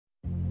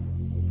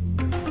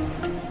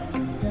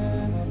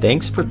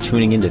Thanks for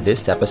tuning into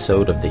this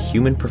episode of the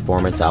Human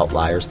Performance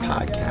Outliers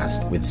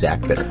podcast with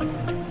Zach Bitter.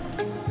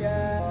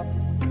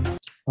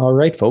 All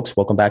right, folks,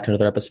 welcome back to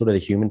another episode of the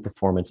Human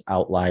Performance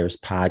Outliers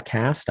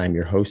podcast. I'm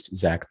your host,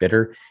 Zach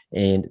Bitter,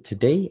 and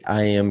today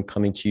I am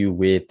coming to you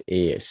with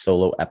a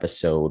solo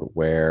episode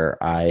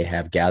where I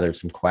have gathered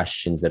some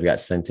questions that got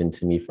sent in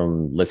to me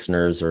from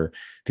listeners or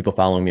people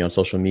following me on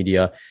social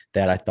media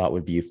that I thought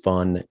would be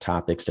fun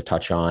topics to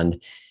touch on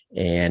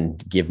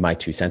and give my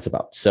 2 cents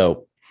about.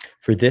 So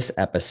for this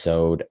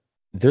episode,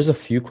 there's a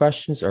few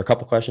questions, or a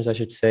couple questions, I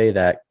should say,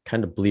 that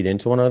kind of bleed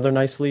into one another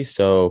nicely.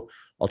 So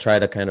I'll try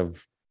to kind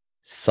of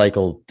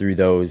cycle through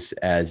those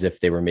as if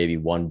they were maybe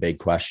one big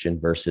question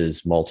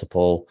versus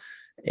multiple,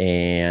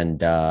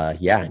 and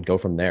go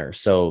from there.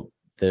 So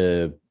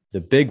the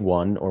big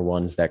one, or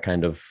ones that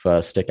kind of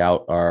stick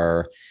out,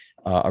 are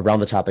around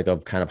the topic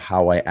of kind of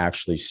how I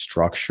actually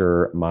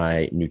structure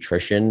my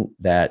nutrition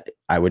that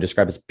I would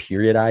describe as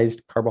periodized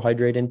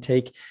carbohydrate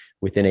intake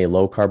within a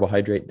low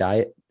carbohydrate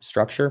diet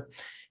structure.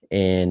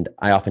 And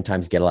I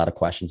oftentimes get a lot of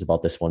questions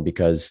about this one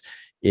because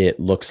it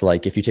looks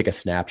like if you take a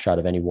snapshot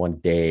of any one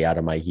day out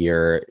of my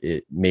year,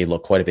 it may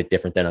look quite a bit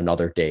different than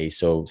another day.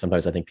 So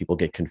sometimes I think people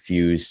get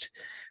confused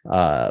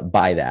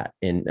by that.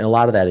 And a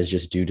lot of that is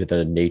just due to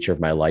the nature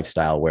of my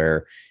lifestyle,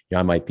 where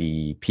I might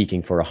be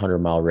peaking for a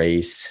 100-mile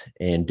race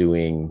and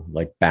doing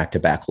like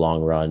back-to-back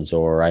long runs,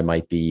 or I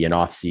might be in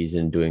off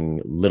season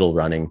doing little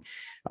running.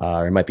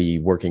 Or I might be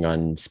working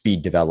on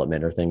speed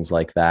development or things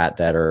like that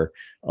are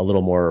a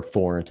little more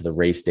foreign to the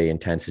race day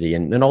intensity.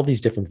 And then all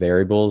these different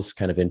variables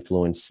kind of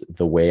influence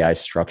the way I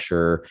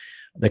structure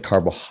the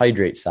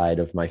carbohydrate side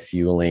of my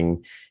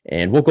fueling.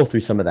 And we'll go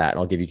through some of that. And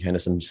I'll give you kind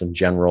of some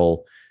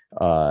general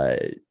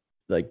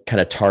like kind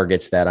of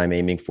targets that I'm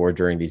aiming for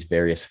during these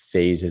various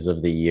phases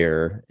of the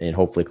year, and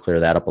hopefully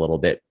clear that up a little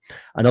bit.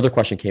 Another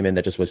question came in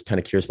that just was kind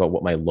of curious about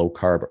what my low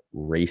carb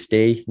race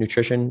day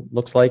nutrition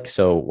looks like.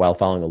 So while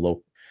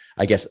following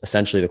I guess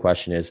essentially the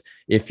question is,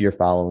 if you're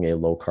following a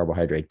low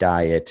carbohydrate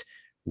diet,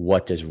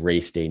 what does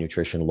race day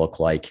nutrition look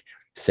like?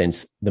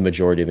 Since the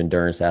majority of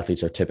endurance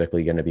athletes are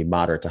typically going to be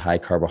moderate to high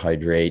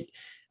carbohydrate,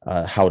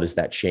 how does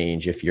that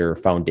change if your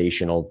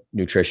foundational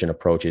nutrition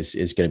approach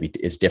is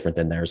different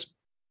than theirs?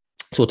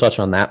 So we'll touch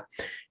on that.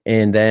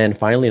 And then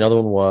finally, another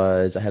one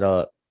was, I had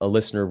a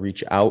listener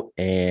reach out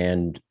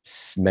and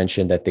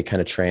mentioned that they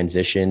kind of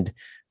transitioned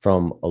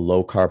from a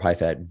low carb, high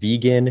fat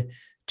vegan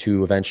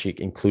to eventually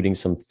including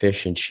some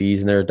fish and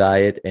cheese in their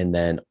diet, and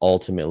then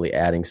ultimately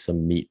adding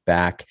some meat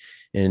back.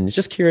 And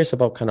just curious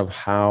about kind of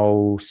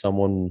how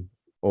someone,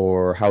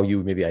 or how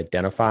you maybe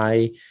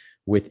identify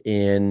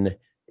within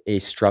a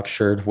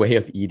structured way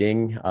of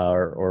eating,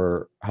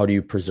 or how do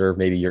you preserve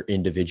maybe your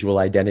individual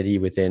identity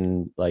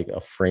within like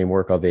a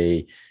framework of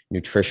a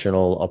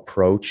nutritional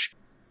approach.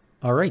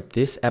 All right,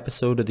 this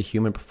episode of the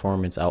Human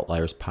Performance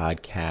Outliers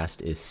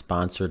podcast is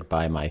sponsored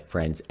by my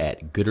friends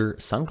at Gooder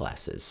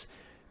Sunglasses.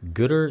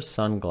 Gooder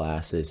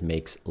Sunglasses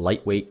makes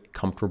lightweight,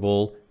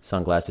 comfortable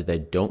sunglasses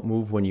that don't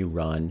move when you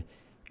run,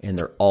 and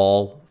they're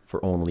all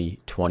for only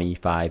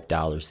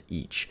 $25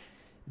 each.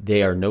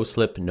 They are no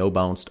slip, no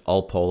bounced,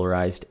 all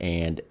polarized,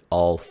 and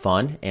all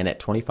fun. And at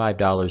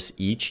 $25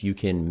 each, you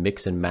can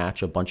mix and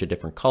match a bunch of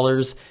different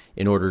colors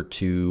in order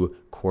to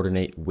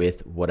coordinate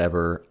with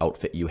whatever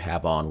outfit you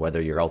have on, whether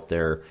you're out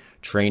there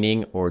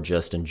training or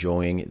just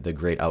enjoying the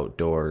great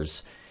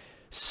outdoors.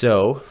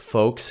 So,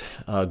 folks,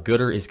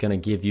 Gooder is going to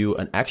give you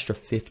an extra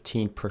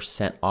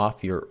 15%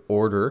 off your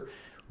order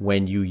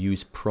when you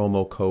use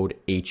promo code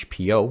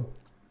HPO.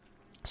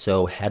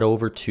 So head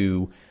over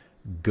to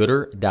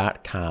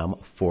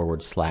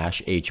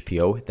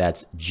gooder.com/HPO.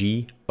 That's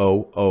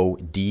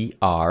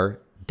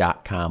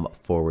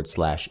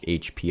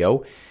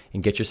GOODR.com/HPO,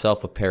 and get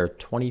yourself a pair of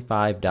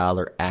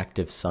 $25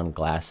 active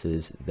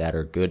sunglasses that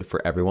are good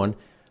for everyone.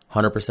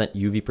 100%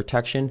 UV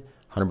protection,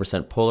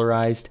 100%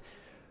 polarized,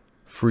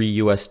 free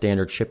U.S.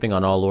 standard shipping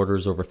on all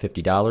orders over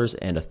 $50,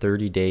 and a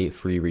 30-day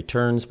free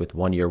returns with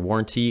 1-year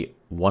warranty,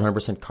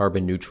 100%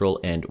 carbon neutral,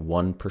 and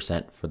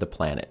 1% for the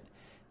planet.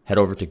 Head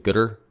over to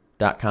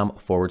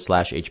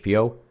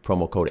gooder.com/HPO,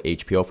 promo code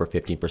HPO for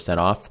 15%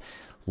 off.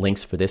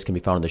 Links for this can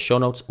be found in the show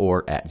notes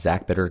or at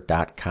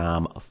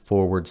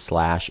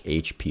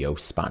zachbitter.com/HPO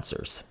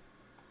sponsors.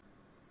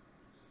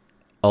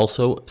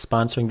 Also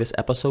sponsoring this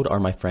episode are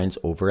my friends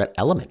over at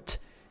Element.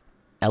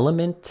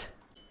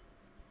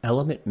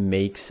 Element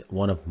makes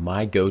one of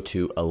my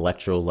go-to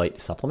electrolyte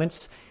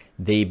supplements.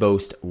 They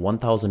boast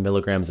 1,000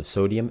 milligrams of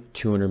sodium,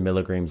 200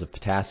 milligrams of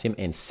potassium,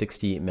 and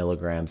 60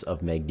 milligrams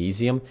of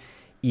magnesium.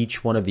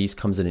 Each one of these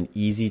comes in an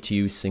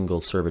easy-to-use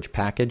single servage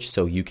package,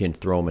 so you can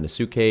throw them in a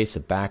suitcase, a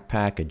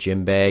backpack, a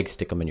gym bag,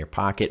 stick them in your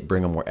pocket,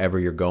 bring them wherever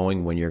you're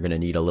going when you're going to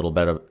need a little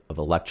bit of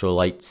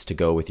electrolytes to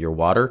go with your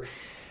water.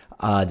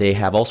 They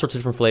have all sorts of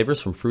different flavors,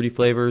 from fruity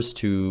flavors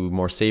to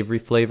more savory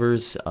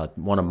flavors.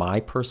 One of my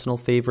personal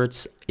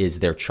favorites is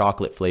their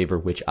chocolate flavor,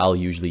 which I'll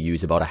usually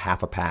use about a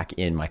half a pack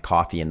in my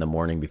coffee in the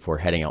morning before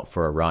heading out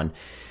for a run.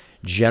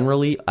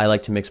 Generally, I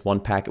like to mix one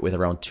packet with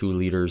around 2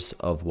 liters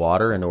of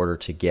water in order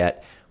to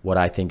get what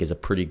I think is a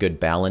pretty good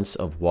balance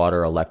of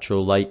water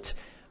electrolyte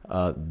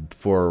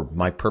for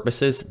my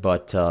purposes,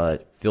 but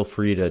feel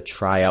free to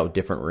try out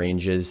different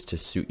ranges to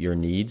suit your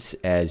needs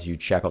as you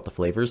check out the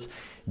flavors.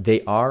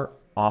 They are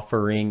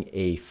offering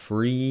a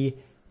free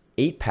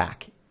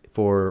 8-pack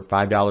for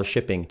 $5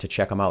 shipping to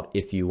check them out.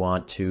 If you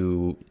want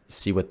to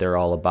see what they're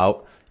all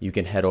about, you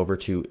can head over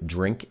to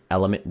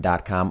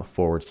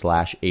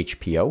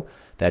drinkelement.com/HPO.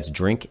 That's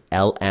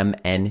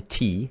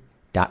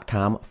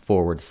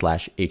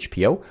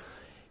drinklmnt.com/HPO.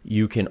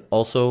 You can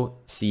also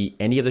see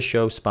any of the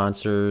show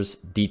sponsors,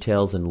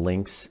 details, and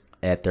links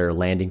at their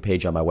landing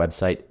page on my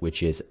website,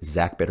 which is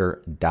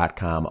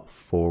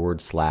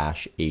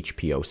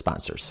zachbitter.com/HPO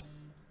sponsors.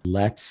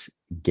 Let's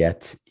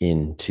get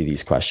into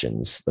these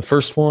questions. The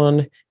first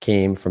one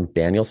came from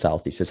Daniel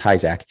South. He says, "Hi,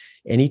 Zach.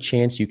 Any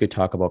chance you could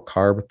talk about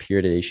carb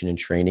periodization in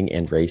training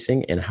and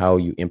racing and how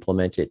you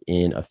implement it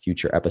in a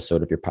future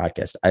episode of your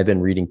podcast? I've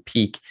been reading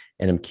Peak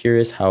and I'm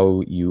curious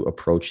how you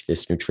approach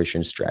this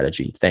nutrition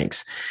strategy.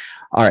 Thanks."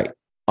 All right.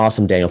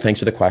 Awesome, Daniel. Thanks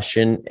for the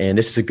question. And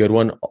this is a good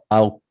one.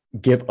 I'll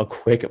give a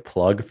quick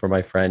plug for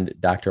my friend,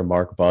 Dr.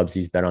 Mark Bubbs.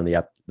 He's been on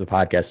the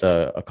podcast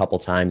a couple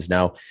times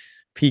now.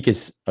 Peak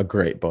is a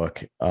great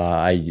book.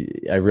 I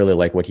really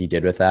like what he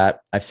did with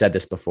that. I've said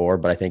this before,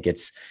 but I think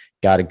it's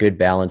got a good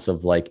balance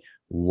of like,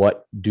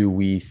 what do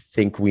we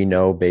think we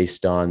know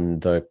based on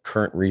the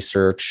current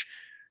research?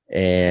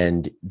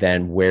 And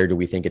then where do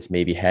we think it's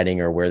maybe heading,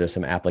 or where there's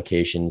some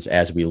applications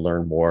as we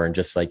learn more? And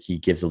just like he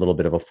gives a little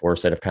bit of a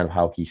foresight of kind of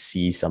how he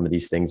sees some of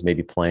these things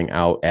maybe playing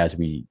out as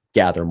we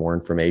gather more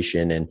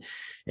information and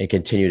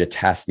continue to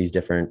test these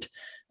different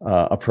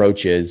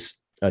approaches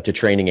to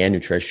training and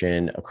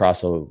nutrition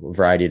across a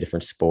variety of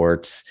different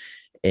sports,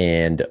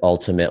 and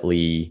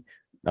ultimately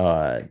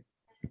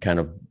kind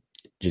of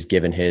just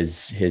given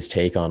his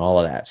take on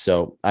all of that.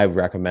 So I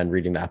recommend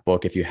reading that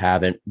book if you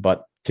haven't.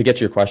 But to get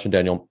to your question,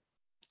 Daniel,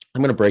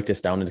 I'm going to break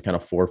this down into kind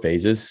of 4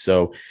 phases.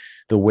 So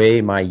the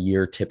way my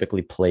year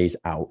typically plays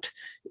out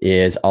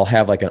is I'll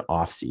have like an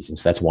off season.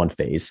 So that's one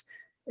phase.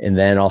 And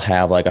then I'll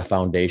have like a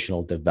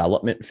foundational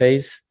development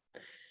phase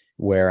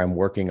where I'm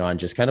working on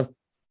just kind of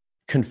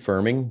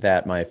confirming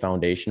that my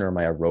foundation or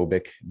my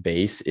aerobic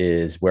base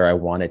is where I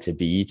want it to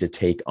be to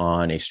take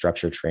on a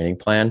structured training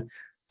plan.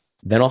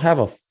 Then I'll have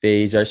a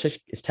phase,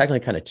 it's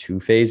technically kind of 2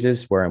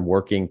 phases, where I'm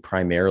working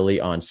primarily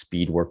on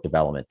speed work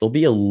development. There'll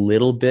be a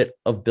little bit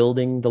of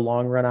building the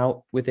long run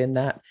out within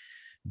that,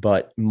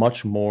 but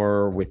much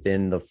more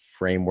within the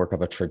framework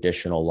of a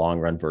traditional long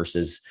run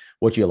versus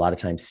what you a lot of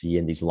times see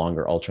in these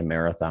longer ultra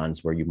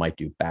marathons where you might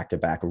do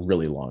back-to-back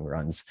really long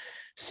runs.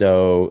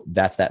 So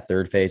that's that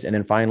 3rd phase. And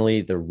then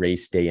finally, the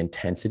race day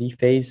intensity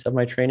phase of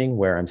my training,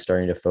 where I'm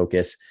starting to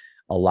focus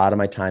a lot of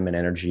my time and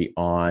energy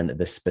on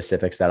the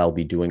specifics that I'll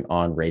be doing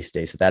on race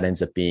day. So that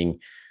ends up being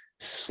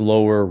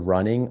slower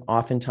running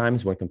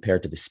oftentimes when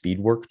compared to the speed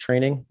work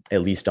training,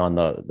 at least on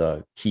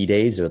the key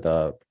days or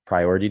the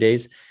priority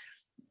days,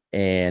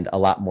 and a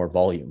lot more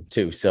volume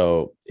too.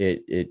 So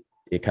it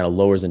kind of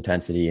lowers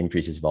intensity,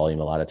 increases volume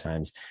a lot of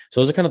times. So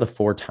those are kind of the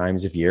 4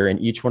 times of year. And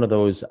each one of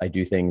those, I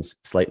do things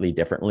slightly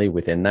differently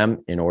within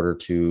them in order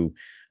to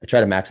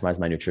try to maximize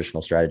my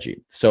nutritional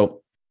strategy.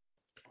 So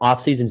off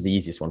season is the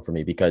easiest one for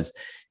me because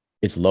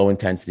it's low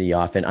intensity.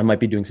 Often I might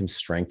be doing some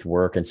strength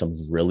work and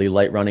some really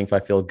light running if I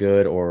feel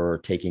good, or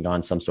taking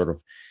on some sort of,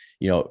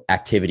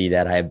 activity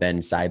that I have been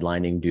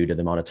sidelining due to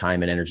the amount of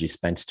time and energy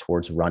spent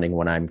towards running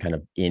when I'm kind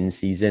of in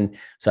season.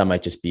 So I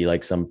might just be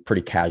like some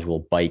pretty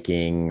casual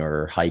biking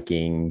or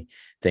hiking,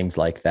 things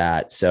like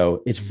that.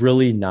 So it's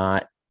really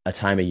not a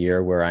time of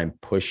year where I'm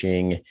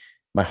pushing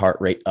my heart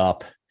rate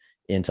up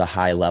into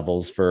high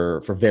levels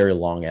for very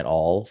long at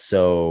all.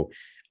 So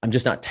I'm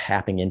just not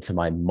tapping into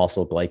my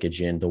muscle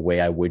glycogen the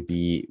way I would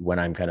be when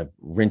I'm kind of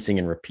rinsing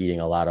and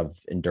repeating a lot of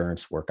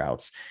endurance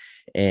workouts.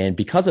 And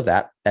because of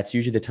that, that's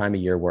usually the time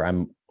of year where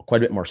I'm quite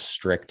a bit more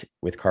strict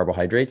with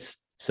carbohydrates.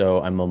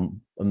 So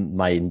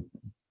my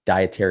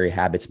dietary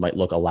habits might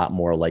look a lot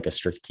more like a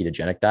strict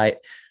ketogenic diet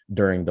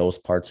during those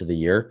parts of the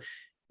year.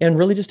 And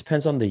really just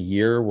depends on the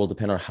year, will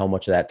depend on how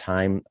much of that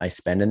time I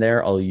spend in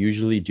there. I'll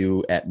usually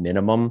do at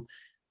minimum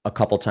a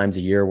couple times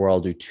a year where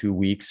I'll do 2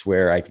 weeks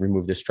where I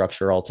remove the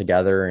structure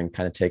altogether and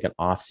kind of take an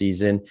off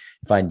season.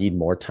 If I need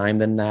more time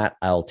than that,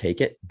 I'll take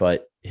it.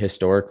 But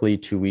historically,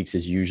 2 weeks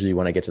is usually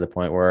when I get to the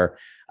point where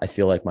I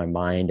feel like my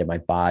mind and my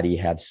body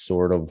have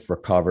sort of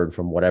recovered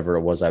from whatever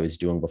it was I was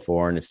doing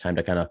before. And it's time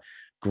to kind of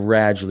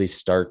gradually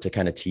start to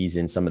kind of tease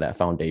in some of that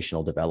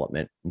foundational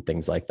development and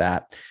things like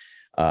that.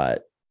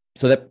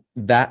 So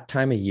that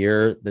time of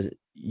year,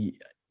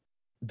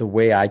 the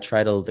way I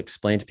try to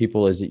explain to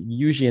people is it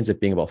usually ends up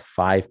being about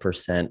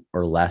 5%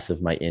 or less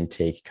of my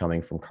intake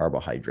coming from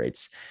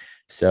carbohydrates.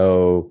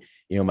 So,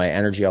 my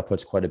energy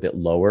output's quite a bit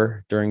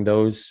lower during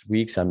those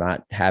weeks. I'm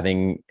not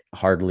having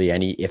hardly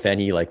any, if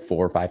any, like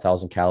 4,000 or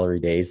 5,000 calorie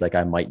days, like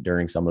I might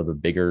during some of the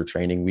bigger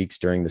training weeks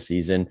during the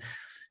season.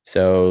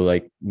 So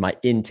like my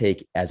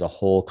intake as a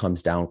whole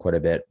comes down quite a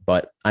bit,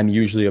 but I'm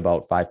usually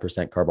about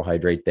 5%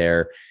 carbohydrate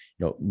there,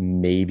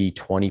 maybe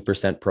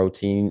 20%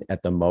 protein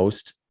at the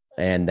most,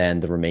 and then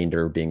the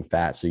remainder being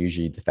fat. So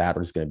usually the fat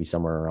is going to be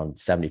somewhere around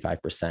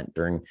 75%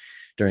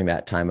 during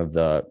that time of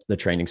the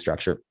training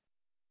structure.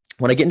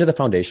 When I get into the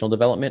foundational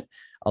development,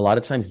 a lot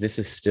of times this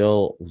is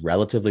still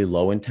relatively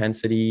low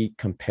intensity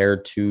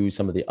compared to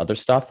some of the other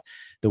stuff.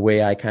 The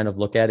way I kind of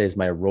look at it is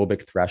my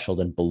aerobic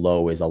threshold and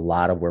below is a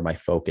lot of where my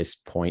focus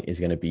point is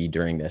going to be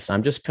during this.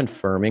 I'm just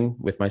confirming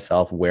with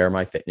myself where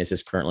my fitness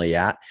is currently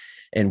at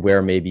and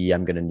where maybe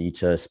I'm going to need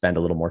to spend a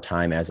little more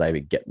time as I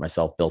get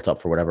myself built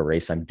up for whatever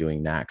race I'm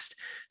doing next.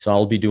 So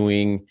I'll be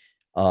doing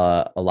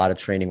a lot of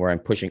training where I'm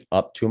pushing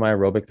up to my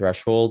aerobic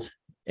threshold,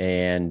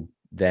 and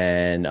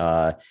then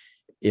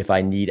if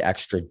I need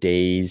extra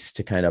days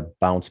to kind of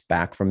bounce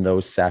back from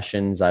those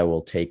sessions, I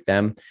will take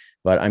them.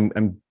 But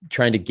I'm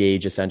trying to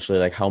gauge essentially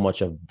like how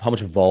much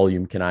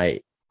volume can I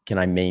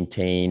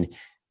maintain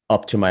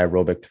up to my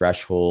aerobic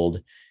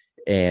threshold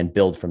and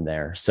build from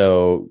there.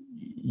 So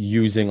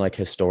using like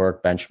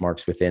historic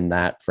benchmarks within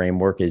that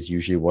framework is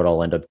usually what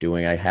I'll end up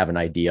doing. I have an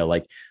idea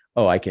like,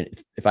 oh,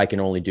 if I can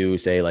only do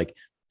say like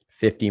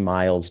 50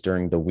 miles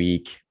during the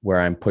week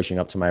where I'm pushing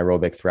up to my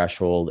aerobic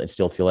threshold and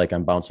still feel like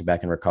I'm bouncing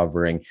back and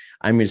recovering,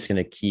 I'm just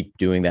going to keep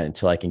doing that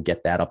until I can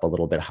get that up a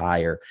little bit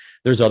higher.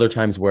 There's other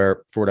times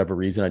where, for whatever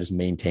reason, I just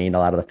maintained a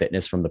lot of the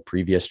fitness from the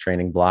previous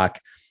training block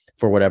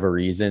for whatever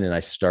reason, and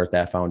I start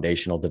that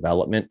foundational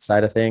development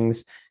side of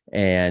things,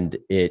 and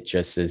it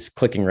just is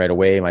clicking right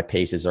away. My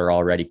paces are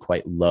already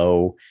quite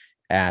low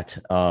at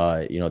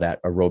that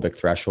aerobic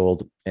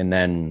threshold, and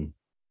then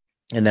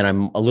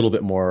I'm a little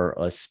bit more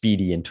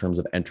speedy in terms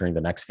of entering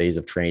the next phase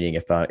of training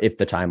if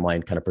the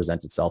timeline kind of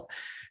presents itself.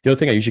 The other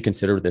thing I usually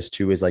consider with this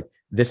too is like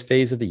this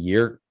phase of the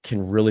year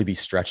can really be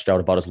stretched out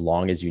about as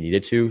long as you need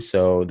it to.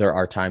 So there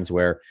are times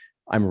where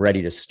I'm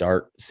ready to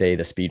start, say,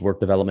 the speed work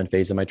development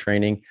phase of my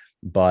training,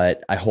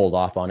 but I hold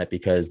off on it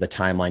because the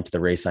timeline to the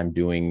race I'm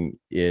doing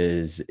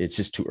it's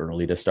just too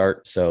early to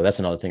start. So that's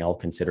another thing I'll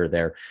consider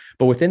there.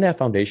 But within that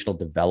foundational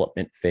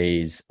development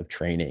phase of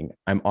training,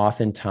 I'm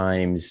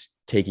oftentimes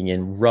taking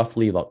in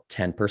roughly about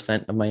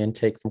 10% of my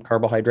intake from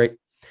carbohydrate.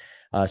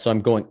 So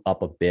I'm going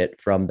up a bit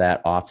from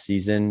that off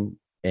season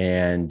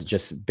and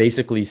just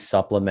basically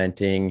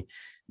supplementing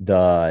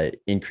the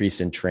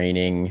increase in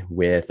training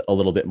with a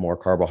little bit more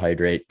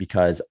carbohydrate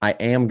because I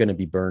am going to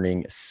be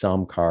burning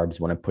some carbs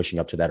when I'm pushing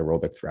up to that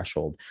aerobic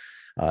threshold.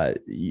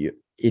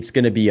 It's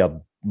going to be a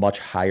much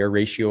higher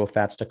ratio of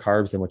fats to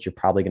carbs than what you're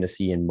probably going to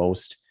see in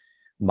most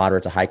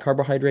moderate to high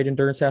carbohydrate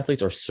endurance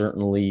athletes, or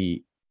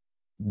certainly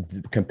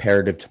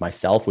comparative to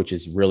myself, which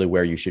is really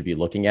where you should be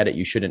looking at it.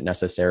 You shouldn't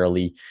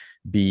necessarily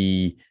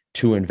be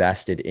too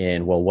invested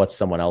in, well, what's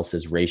someone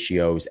else's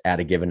ratios at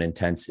a given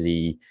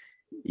intensity.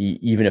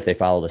 Even if they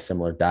follow a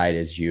similar diet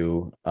as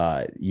you,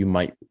 you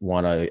might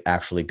want to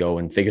actually go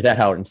and figure that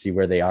out and see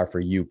where they are for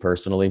you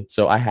personally.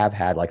 So I have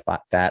had like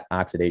fat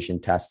oxidation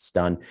tests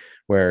done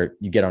where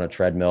you get on a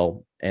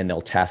treadmill and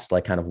they'll test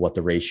like kind of what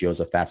the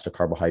ratios of fats to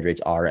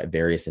carbohydrates are at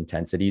various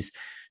intensities.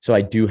 So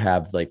I do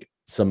have like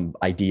some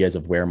ideas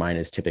of where mine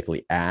is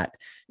typically at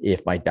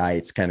if my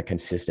diet's kind of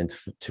consistent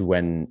to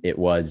when it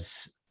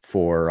was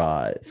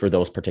for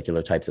those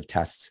particular types of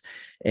tests.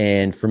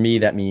 And for me,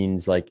 that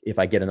means like if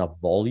I get enough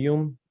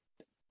volume,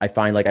 I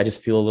find like I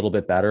just feel a little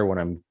bit better when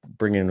I'm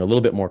bringing in a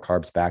little bit more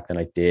carbs back than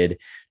I did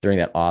during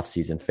that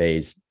off-season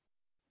phase.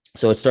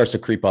 So it starts to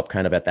creep up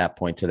kind of at that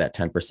point to that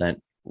 10%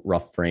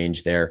 rough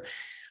range there.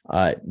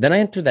 Then I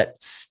enter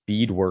that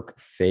speed work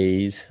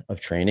phase of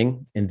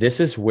training. And this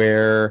is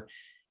where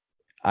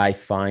I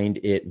find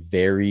it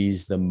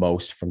varies the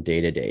most from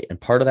day to day. And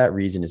part of that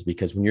reason is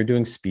because when you're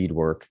doing speed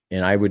work,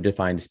 and I would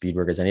define speed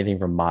work as anything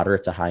from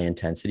moderate to high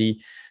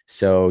intensity.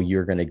 So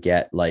you're going to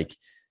get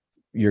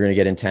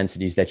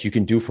intensities that you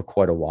can do for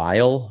quite a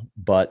while,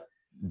 but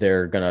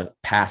they're going to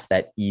pass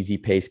that easy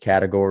pace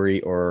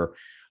category. Or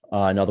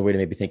another way to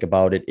maybe think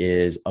about it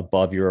is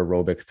above your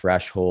aerobic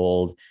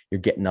threshold,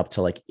 you're getting up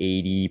to like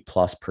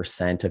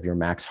 80+% of your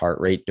max heart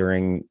rate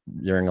during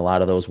a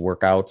lot of those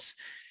workouts.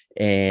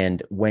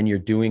 And when you're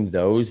doing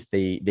those,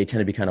 they tend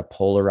to be kind of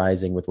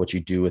polarizing with what you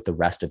do with the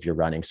rest of your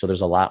running. So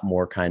there's a lot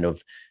more kind of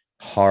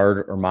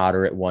hard or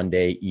moderate one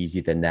day,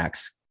 easy the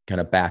next, kind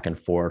of back and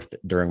forth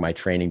during my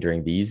training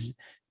during these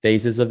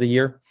phases of the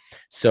year.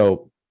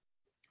 So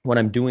when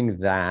I'm doing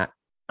that,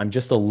 I'm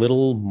just a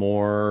little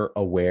more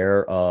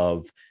aware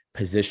of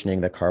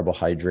positioning the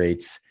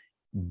carbohydrates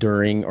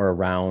during or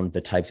around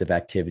the types of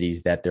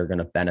activities that they're going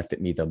to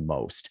benefit me the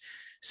most.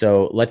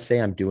 So let's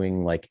say I'm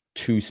doing like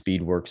 2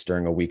 speed works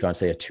during a week on,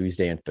 say, a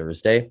Tuesday and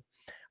Thursday.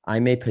 I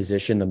may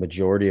position the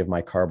majority of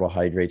my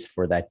carbohydrates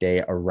for that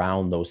day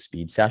around those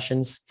speed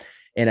sessions.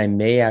 And I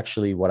may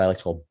actually, what I like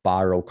to call,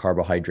 borrow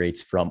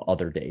carbohydrates from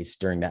other days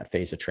during that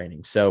phase of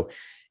training. So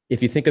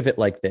if you think of it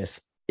like this,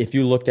 if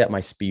you looked at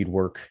my speed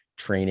work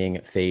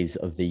training phase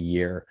of the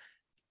year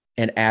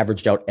and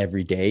averaged out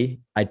every day,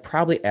 I'd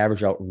probably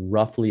average out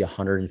roughly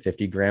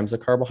 150 grams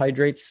of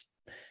carbohydrates.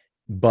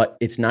 but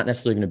it's not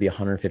necessarily going to be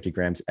 150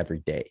 grams every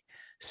day.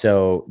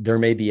 So there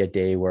may be a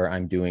day where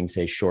I'm doing,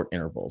 say, short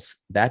intervals.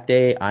 That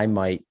day, I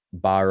might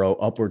borrow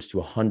upwards to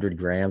 100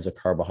 grams of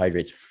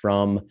carbohydrates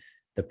from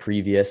the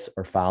previous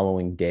or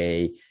following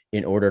day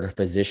in order to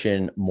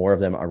position more of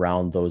them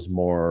around those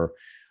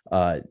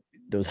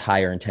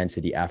higher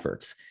intensity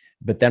efforts.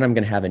 But then I'm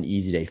going to have an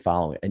easy day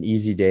following it. An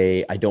easy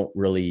day, I don't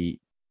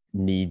really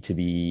need to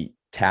be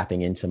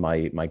tapping into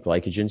my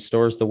glycogen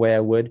stores the way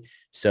I would.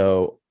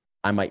 So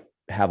I might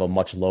have a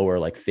much lower,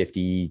 like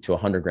 50 to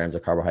 100 grams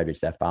of carbohydrates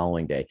that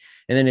following day.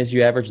 And then as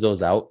you average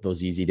those out,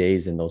 those easy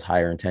days and those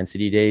higher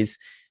intensity days,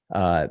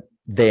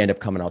 they end up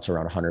coming out to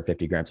around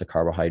 150 grams of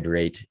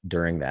carbohydrate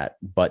during that.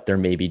 But there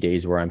may be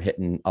days where I'm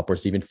hitting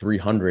upwards even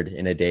 300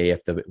 in a day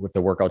if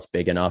the workout's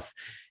big enough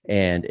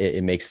and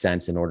it makes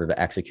sense in order to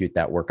execute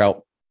that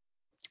workout.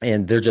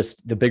 And they're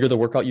just, the bigger the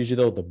workout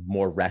usually though, the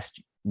more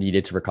rest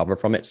needed to recover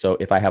from it. So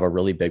if I have a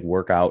really big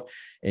workout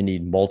and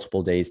need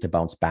multiple days to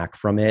bounce back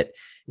from it,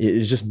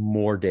 it's just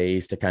more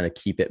days to kind of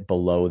keep it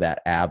below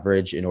that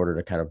average in order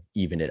to kind of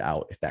even it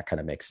out, if that kind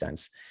of makes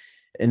sense.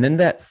 And then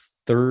that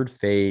third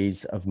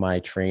phase of my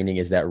training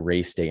is that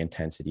race day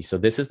intensity. So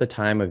this is the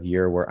time of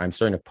year where I'm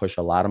starting to push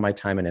a lot of my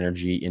time and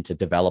energy into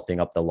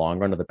developing up the long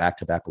run or the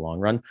back-to-back long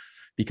run,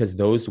 because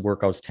those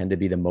workouts tend to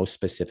be the most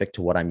specific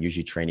to what I'm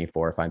usually training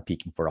for if I'm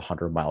peaking for a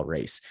 100-mile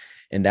race.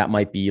 And that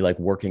might be like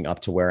working up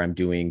to where I'm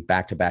doing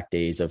back-to-back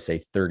days of,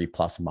 say, 30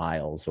 plus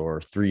miles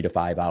or 3 to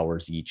 5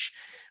 hours each,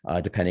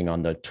 depending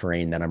on the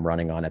terrain that I'm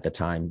running on at the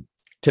time.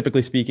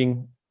 Typically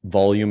speaking,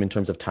 volume in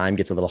terms of time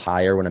gets a little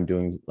higher when I'm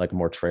doing like a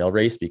more trail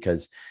race,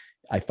 because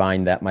I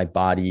find that my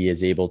body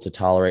is able to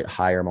tolerate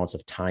higher amounts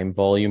of time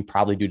volume,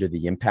 probably due to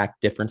the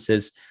impact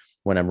differences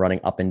when I'm running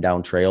up and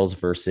down trails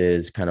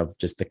versus kind of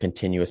just the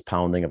continuous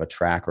pounding of a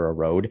track or a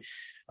road.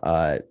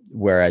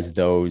 Whereas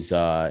those,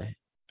 I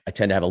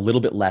tend to have a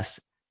little bit less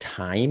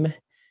time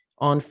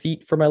on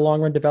feet for my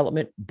long run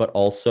development, but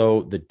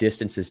also the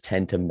distances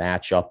tend to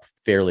match up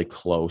fairly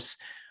close,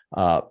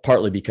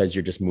 partly because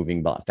you're just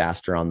moving a lot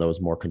faster on those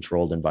more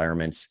controlled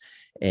environments.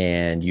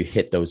 And you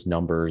hit those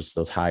numbers,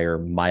 those higher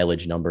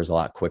mileage numbers a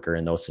lot quicker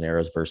in those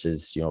scenarios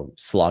versus,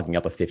 slogging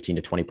up a 15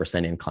 to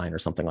 20% incline or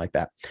something like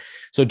that.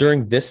 So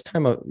during this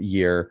time of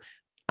year,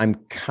 I'm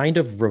kind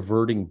of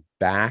reverting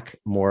back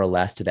more or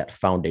less to that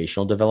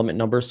foundational development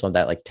number. So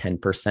that like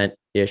 10%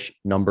 ish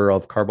number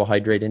of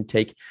carbohydrate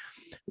intake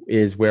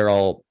is where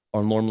I'll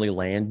normally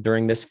land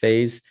during this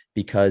phase,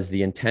 because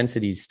the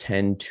intensities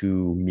tend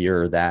to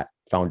mirror that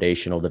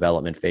foundational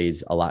development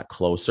phase a lot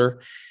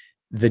closer.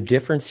 The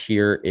difference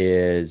here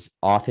is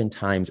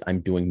oftentimes I'm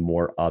doing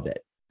more of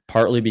it,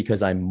 partly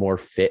because I'm more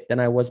fit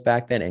than I was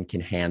back then and can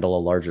handle a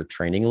larger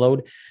training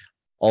load.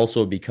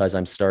 Also because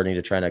I'm starting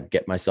to try to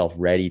get myself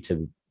ready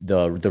to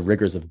the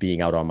rigors of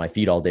being out on my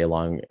feet all day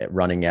long,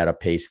 running at a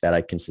pace that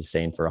I can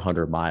sustain for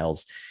 100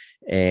 miles.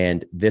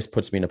 And this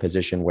puts me in a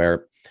position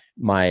where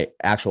my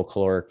actual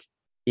caloric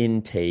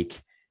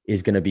intake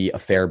is going to be a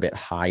fair bit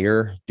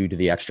higher due to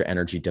the extra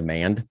energy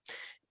demand.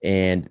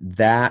 And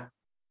that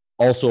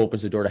also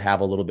opens the door to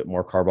have a little bit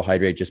more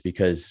carbohydrate, just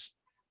because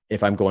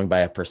if I'm going by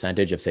a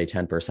percentage of, say,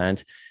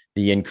 10%,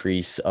 the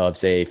increase of,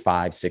 say,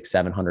 500, 600,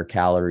 700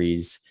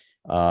 calories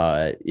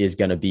is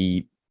going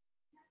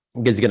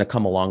to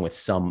come along with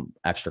some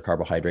extra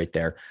carbohydrate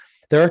there.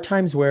 There are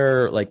times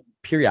where, like,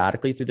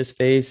 periodically through this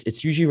phase,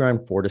 it's usually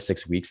around 4 to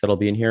 6 weeks that I'll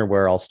be in here,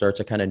 where I'll start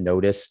to kind of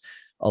notice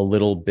a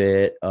little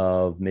bit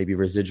of maybe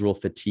residual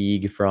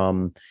fatigue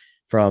from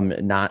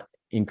not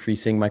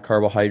increasing my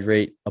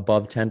carbohydrate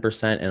above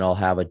 10%. And I'll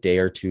have a day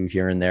or two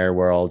here and there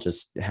where I'll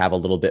just have a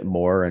little bit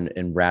more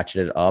and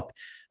ratchet it up.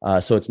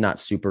 So it's not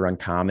super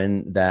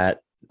uncommon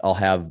that I'll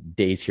have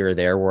days here or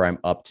there where I'm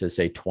up to,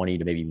 say, 20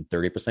 to maybe even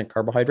 30%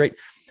 carbohydrate.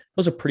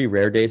 Those are pretty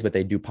rare days, but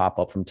they do pop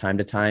up from time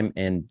to time.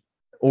 And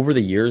over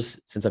the years,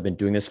 since I've been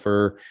doing this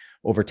for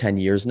over 10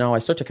 years now, I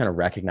start to kind of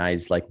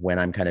recognize like when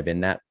I'm kind of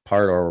in that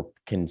part, or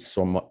can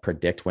somewhat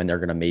predict when they're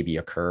going to maybe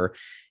occur.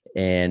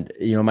 And,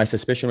 my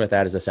suspicion with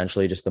that is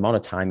essentially just the amount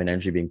of time and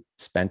energy being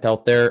spent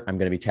out there. I'm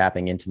going to be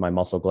tapping into my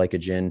muscle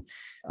glycogen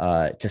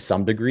to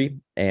some degree.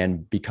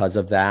 And because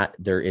of that,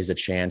 there is a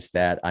chance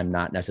that I'm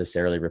not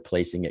necessarily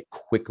replacing it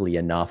quickly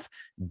enough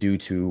due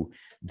to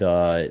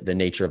the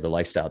nature of the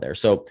lifestyle there.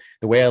 So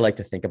the way I like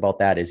to think about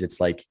that is, it's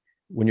like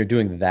when you're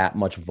doing that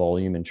much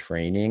volume and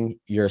training,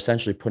 you're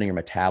essentially putting your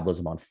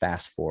metabolism on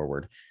fast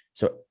forward.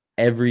 So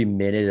every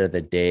minute of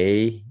the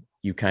day,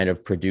 you kind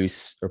of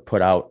produce or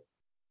put out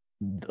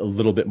a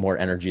little bit more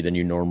energy than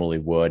you normally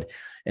would.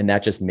 And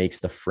that just makes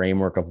the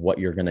framework of what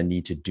you're going to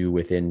need to do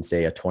within,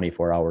 say, a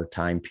 24-hour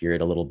time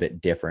period a little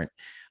bit different,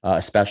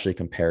 especially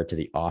compared to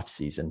the off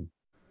season.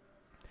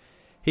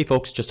 Hey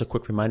folks, just a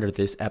quick reminder,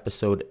 this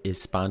episode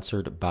is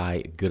sponsored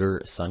by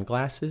Gooder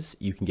Sunglasses.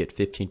 You can get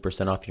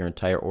 15% off your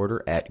entire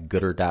order at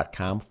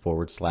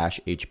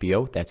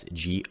gooder.com/HBO. That's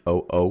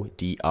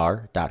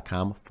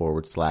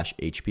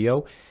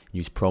GOODR.com/HBO.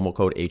 Use promo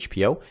code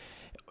HPO.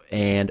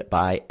 And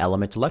by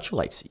Element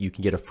Electrolytes, you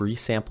can get a free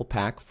sample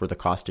pack for the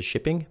cost of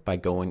shipping by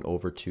going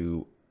over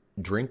to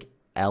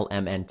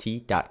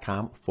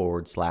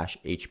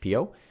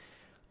lmnt.com/HPO.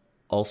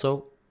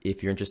 Also,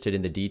 if you're interested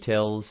in the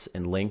details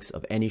and links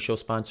of any show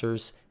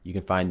sponsors, you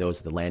can find those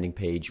at the landing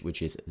page,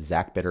 which is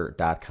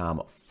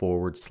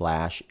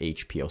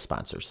zachbitter.com/HPO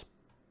sponsors.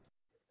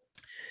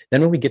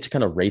 Then when we get to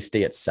kind of race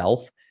day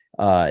itself,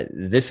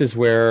 this is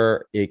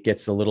where it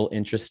gets a little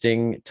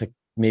interesting to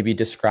maybe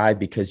describe,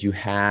 because you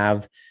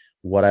have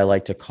what I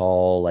like to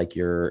call like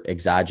your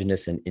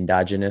exogenous and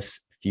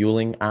endogenous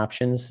fueling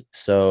options.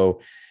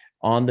 So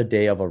on the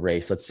day of a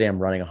race, let's say I'm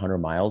running 100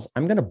 miles,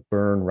 I'm going to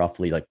burn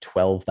roughly like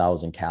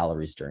 12,000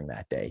 calories during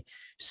that day.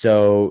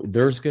 So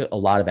there's a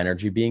lot of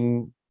energy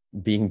being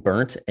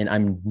burnt, and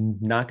I'm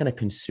not going to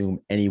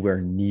consume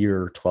anywhere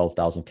near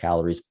 12,000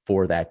 calories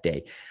for that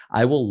day.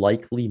 I will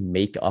likely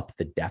make up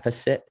the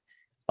deficit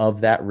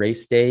of that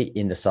race day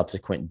in the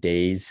subsequent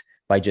days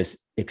by just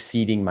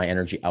exceeding my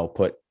energy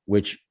output,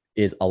 which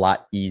is a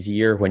lot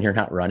easier when you're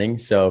not running.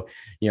 So,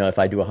 if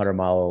I do a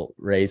 100-mile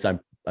race, I'm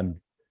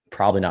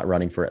probably not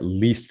running for at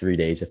least 3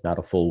 days, if not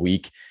a full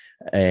week.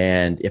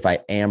 And if I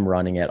am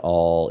running at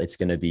all, it's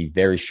going to be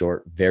very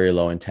short, very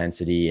low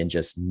intensity, and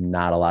just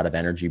not a lot of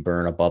energy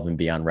burn above and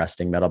beyond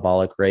resting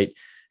metabolic rate,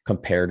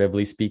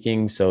 comparatively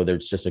speaking. So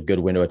there's just a good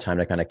window of time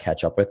to kind of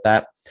catch up with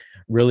that.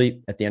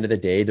 Really, at the end of the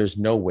day, there's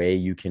no way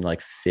you can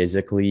like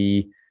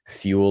physically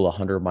fuel a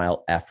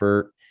 100-mile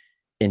effort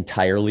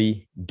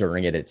entirely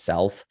during it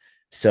itself.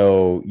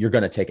 So you're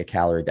going to take a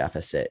calorie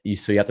deficit.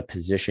 So you have to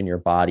position your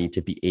body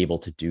to be able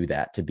to do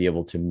that, to be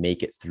able to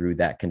make it through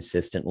that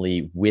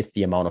consistently with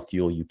the amount of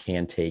fuel you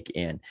can take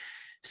in.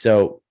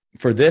 So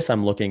for this,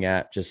 I'm looking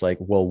at just like,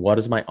 well, what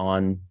is my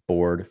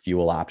onboard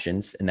fuel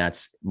options? And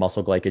that's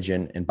muscle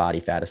glycogen and body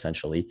fat,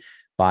 essentially.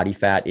 Body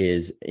fat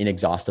is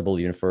inexhaustible,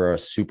 even for a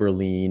super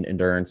lean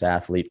endurance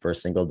athlete for a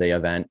single day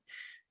event.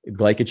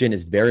 Glycogen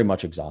is very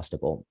much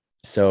exhaustible.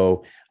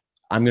 So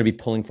I'm going to be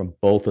pulling from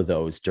both of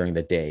those during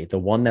the day. The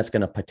one that's going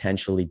to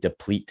potentially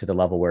deplete to the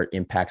level where it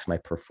impacts my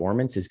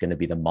performance is going to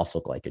be the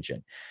muscle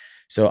glycogen.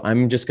 So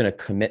I'm just going to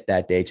commit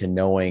that day to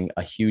knowing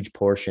a huge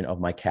portion of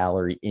my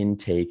calorie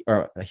intake,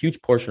 or a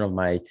huge portion of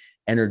my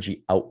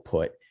energy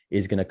output,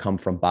 is going to come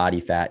from body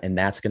fat. And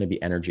that's going to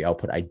be energy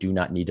output I do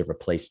not need to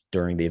replace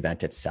during the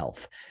event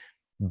itself.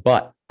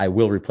 But I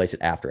will replace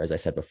it after, as I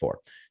said before.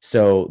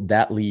 So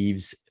that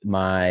leaves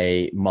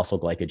my muscle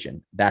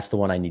glycogen. That's the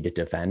one I need to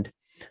defend.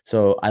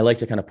 So I like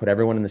to kind of put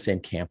everyone in the same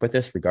camp with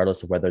this,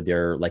 regardless of whether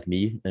they're like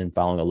me and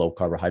following a low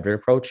carbohydrate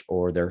approach,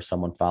 or they're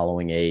someone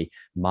following a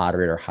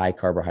moderate or high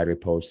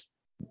carbohydrate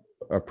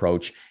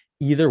approach.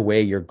 Either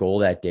way, your goal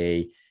that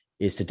day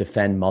is to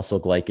defend muscle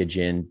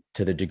glycogen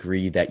to the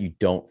degree that you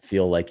don't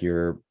feel like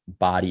your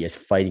body is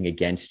fighting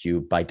against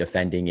you by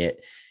defending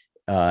it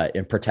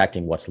and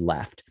protecting what's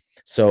left.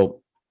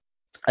 So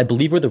I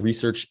believe where the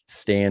research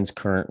stands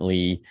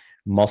currently,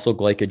 muscle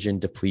glycogen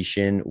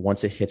depletion,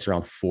 once it hits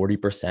around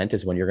 40%,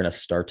 is when you're going to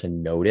start to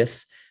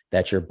notice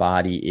that your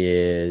body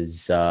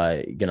is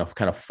going to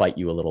kind of fight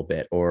you a little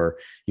bit. Or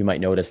you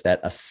might notice that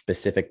a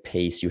specific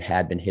pace you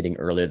had been hitting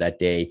earlier that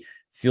day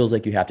feels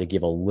like you have to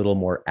give a little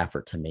more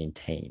effort to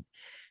maintain.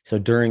 So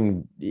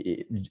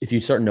if you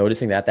start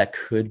noticing that, that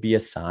could be a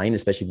sign,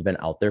 especially if you've been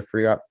out there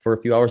for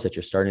a few hours, that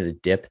you're starting to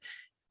dip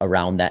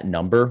around that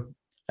number.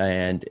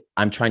 And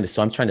I'm trying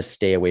to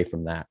stay away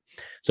from that.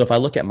 So if I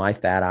look at my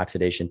fat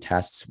oxidation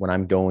tests when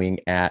I'm going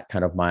at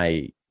kind of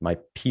my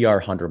PR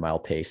 100-mile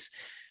pace,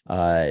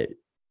 that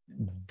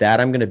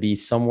I'm going to be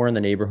somewhere in the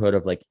neighborhood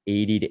of like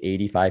 80 to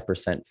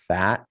 85%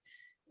 fat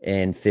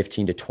and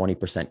 15 to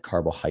 20%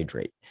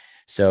 carbohydrate.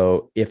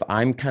 So if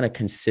I'm kind of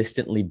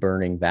consistently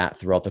burning that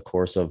throughout the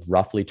course of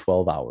roughly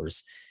 12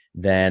 hours,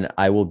 then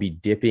I will be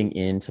dipping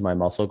into my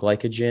muscle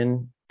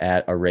glycogen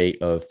at a rate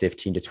of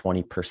 15 to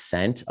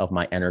 20% of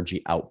my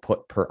energy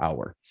output per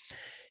hour.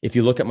 If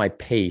you look at my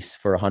pace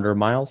for 100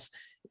 miles,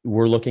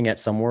 we're looking at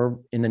somewhere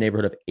in the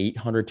neighborhood of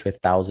 800 to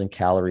 1,000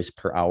 calories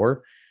per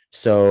hour.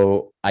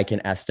 So I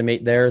can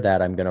estimate there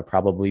that I'm going to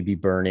probably be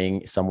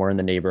burning somewhere in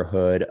the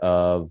neighborhood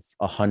of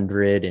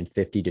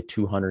 150 to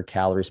 200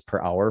 calories per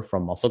hour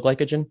from muscle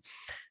glycogen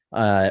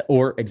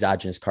or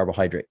exogenous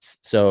carbohydrates.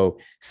 So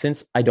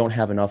since I don't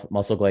have enough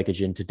muscle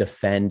glycogen to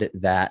defend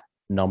that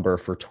number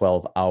for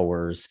 12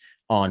 hours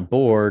on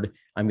board,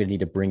 I'm going to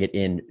need to bring it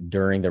in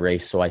during the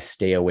race so I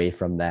stay away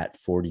from that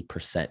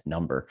 40%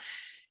 number.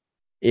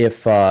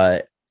 If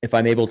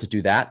I'm able to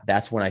do that,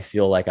 that's when I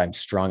feel like I'm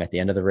strong at the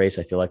end of the race.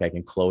 I feel like I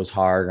can close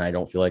hard and I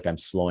don't feel like I'm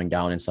slowing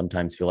down, and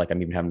sometimes feel like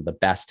I'm even having the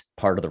best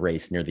part of the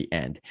race near the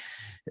end.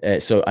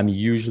 So I'm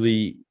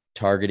usually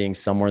targeting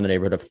somewhere in the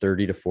neighborhood of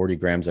 30 to 40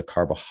 grams of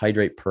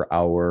carbohydrate per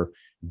hour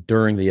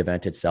during the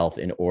event itself,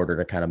 in order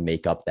to kind of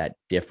make up that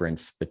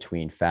difference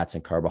between fats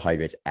and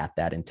carbohydrates at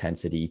that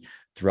intensity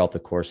throughout the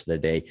course of the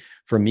day.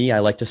 For me, I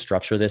like to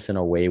structure this in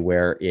a way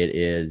where it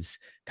is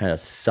kind of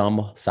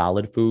some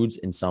solid foods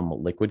and some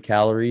liquid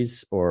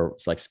calories, or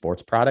it's like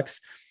sports products.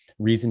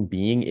 Reason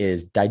being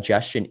is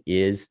digestion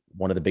is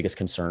one of the biggest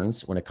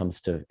concerns when it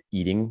comes to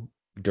eating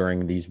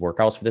during these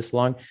workouts for this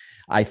long,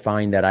 I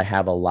find that I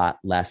have a lot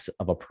less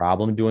of a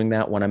problem doing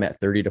that when I'm at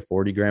 30 to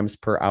 40 grams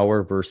per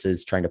hour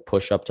versus trying to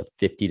push up to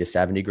 50 to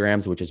 70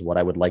 grams, which is what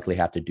I would likely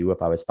have to do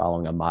if I was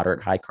following a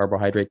moderate high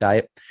carbohydrate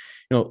diet.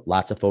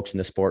 Lots of folks in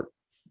the sport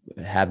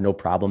have no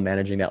problem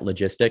managing that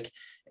logistic,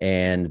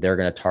 and they're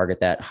going to target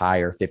that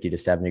higher 50 to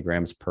 70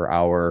 grams per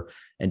hour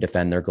and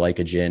defend their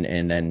glycogen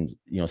and then,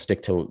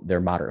 stick to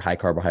their moderate high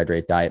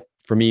carbohydrate diet.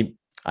 For me,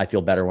 I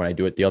feel better when I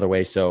do it the other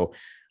way. So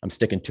I'm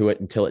sticking to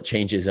it until it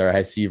changes, or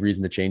I see a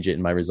reason to change it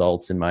in my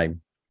results and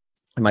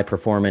my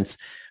performance.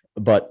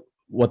 But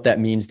what that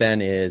means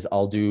then is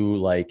I'll do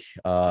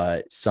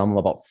some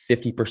about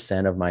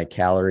 50% of my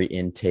calorie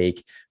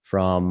intake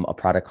from a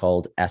product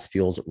called S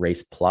Fuels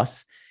Race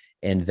Plus.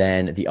 And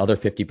then the other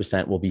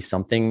 50% will be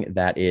something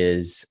that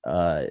is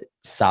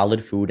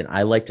solid food. And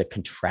I like to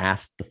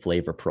contrast the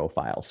flavor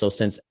profile. So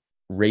since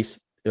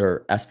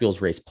S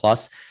Fuels Race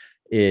Plus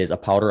is a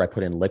powder I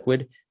put in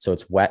liquid, so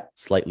it's wet,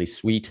 slightly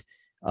sweet.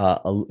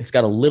 It's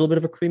got a little bit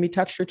of a creamy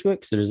texture to it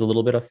because there's a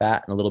little bit of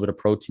fat and a little bit of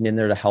protein in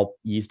there to help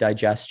ease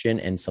digestion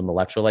and some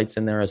electrolytes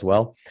in there as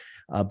well.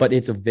 But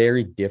it's a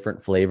very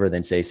different flavor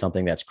than, say,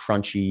 something that's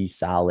crunchy,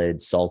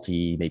 solid,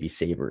 salty, maybe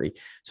savory.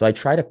 So I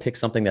try to pick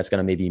something that's going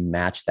to maybe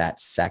match that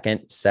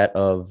second set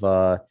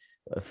of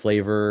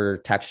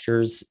flavor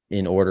textures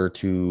in order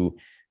to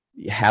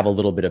have a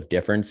little bit of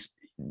difference.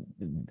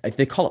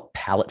 They call it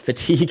palate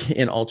fatigue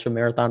in ultra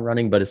marathon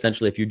running, but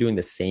essentially if you're doing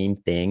the same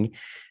thing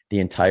the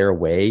entire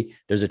way,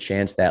 there's a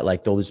chance that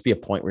there'll just be a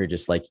point where you're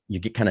just you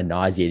get kind of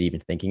nauseated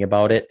even thinking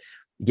about it,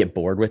 you get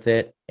bored with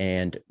it.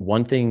 And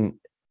one thing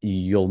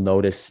you'll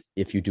notice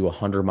if you do a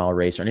 100-mile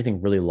race or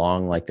anything really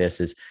long like this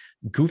is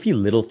goofy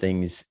little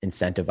things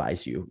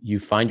incentivize you. You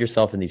find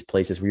yourself in these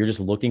places where you're just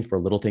looking for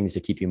little things to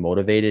keep you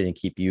motivated and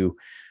keep you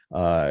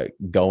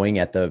going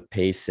at the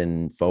pace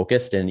and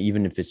focused. And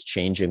even if it's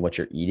changing what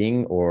you're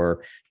eating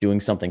or doing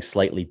something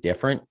slightly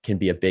different can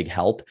be a big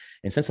help.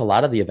 And since a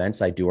lot of the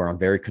events I do are on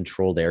very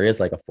controlled areas,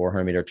 like a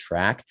 400-meter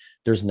track,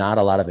 there's not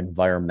a lot of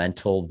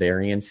environmental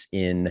variance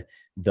in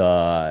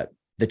the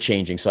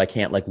changing. So I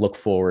can't look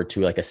forward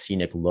to a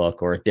scenic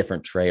look or a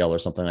different trail or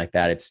something like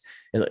that.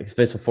 If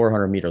it's a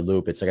 400-meter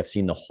loop, it's I've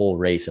seen the whole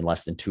race in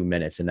less than 2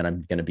 minutes, and then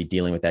I'm going to be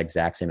dealing with that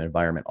exact same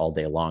environment all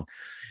day long.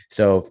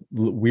 So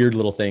weird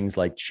little things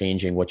like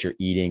changing what you're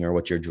eating or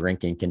what you're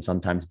drinking can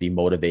sometimes be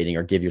motivating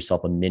or give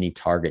yourself a mini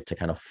target to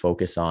kind of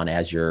focus on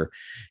as you're,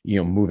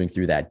 moving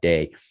through that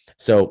day.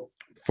 So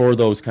for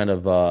those kind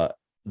of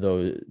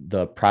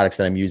the products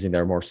that I'm using that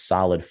are more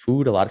solid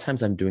food, a lot of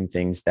times I'm doing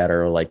things that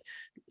are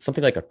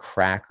something like a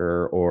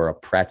cracker or a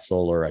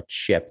pretzel or a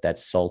chip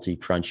that's salty,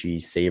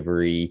 crunchy,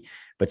 savory,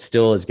 but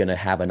still is going to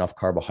have enough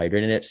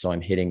carbohydrate in it. So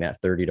I'm hitting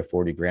that 30 to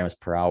 40 grams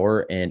per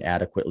hour and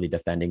adequately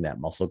defending that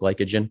muscle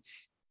glycogen.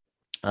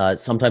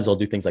 Sometimes I'll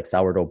do things like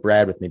sourdough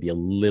bread with maybe a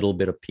little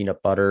bit of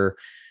peanut butter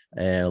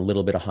and a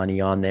little bit of honey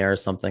on there,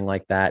 something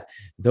like that.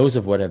 Those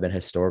are what have been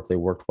historically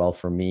worked well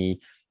for me.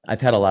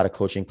 I've had a lot of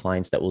coaching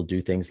clients that will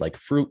do things like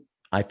fruit.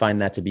 I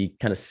find that to be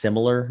kind of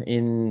similar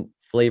in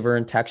flavor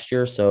and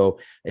texture. So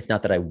it's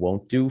not that I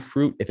won't do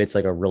fruit. If it's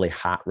a really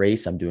hot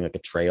race, I'm doing a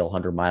trail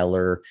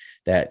 100-miler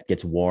that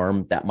gets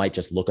warm, that might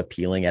just look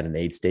appealing at an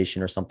aid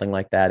station or something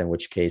like that, in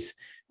which case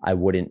I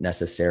wouldn't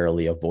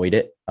necessarily avoid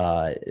it.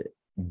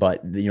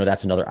 But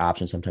that's another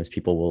option. Sometimes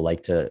people will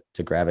like to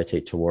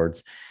gravitate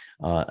towards.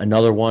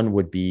 Another one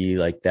would be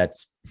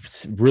that's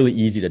really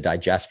easy to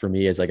digest for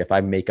me is if I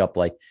make up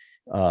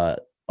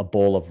a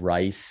bowl of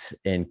rice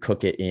and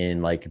cook it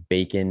in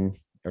bacon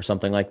or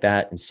something like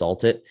that and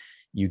salt it,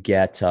 you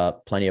get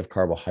plenty of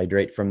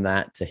carbohydrate from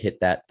that to hit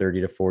that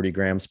 30 to 40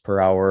 grams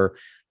per hour.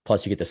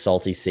 Plus you get the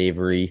salty,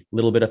 savory,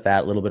 little bit of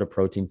fat, a little bit of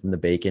protein from the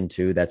bacon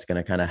too. That's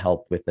going to kind of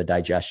help with the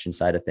digestion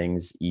side of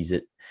things, ease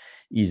it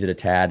a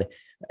tad.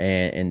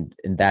 And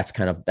that's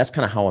kind of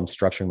how I'm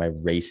structuring my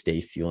race day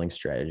fueling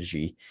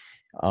strategy.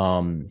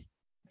 So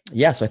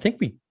I think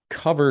we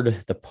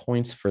covered the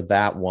points for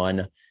that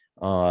one.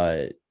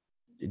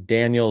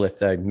 Daniel,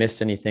 if I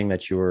missed anything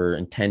that you were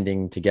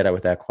intending to get at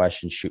with that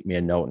question, shoot me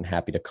a note and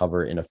happy to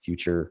cover in a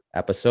future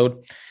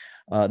episode.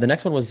 The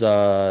next one was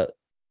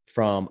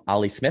from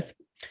Ali Smith.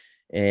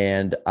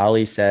 And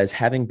Ali says,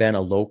 having been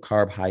a low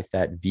carb, high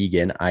fat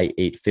vegan, I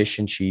ate fish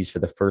and cheese for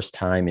the first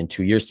time in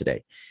 2 years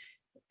today.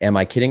 Am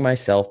I kidding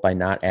myself by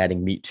not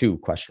adding meat too? ?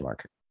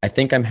 I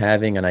think I'm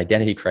having an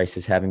identity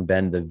crisis having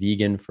been the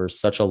vegan for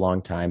such a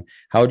long time.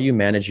 How do you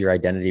manage your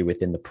identity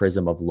within the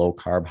prism of low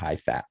carb, high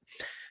fat?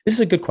 This is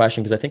a good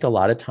question because I think a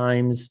lot of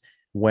times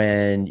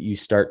when you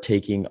start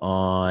taking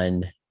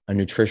on a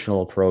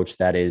nutritional approach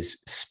that is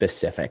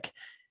specific,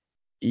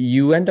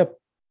 you end up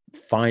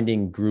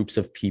finding groups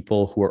of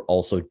people who are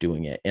also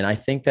doing it. And I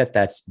think that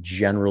that's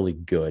generally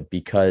good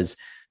because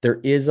there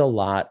is a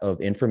lot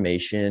of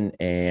information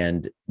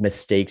and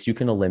mistakes you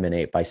can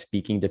eliminate by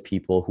speaking to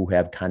people who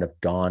have kind of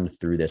gone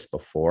through this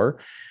before.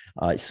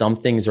 Some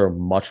things are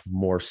much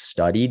more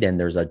studied and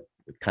there's a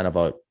kind of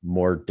a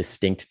more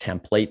distinct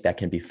template that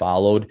can be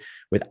followed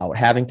without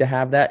having to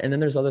have that. And then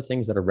there's other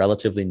things that are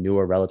relatively new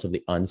or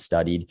relatively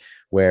unstudied,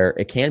 where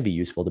it can be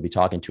useful to be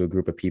talking to a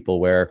group of people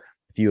where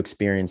if you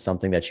experience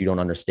something that you don't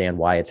understand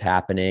why it's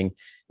happening,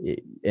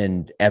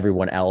 and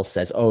everyone else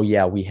says, oh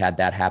yeah, we had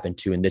that happen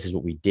too, and this is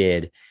what we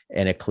did,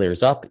 and it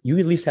clears up, you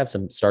at least have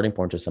some starting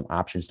points or some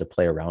options to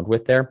play around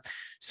with there.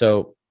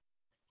 So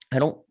I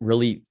don't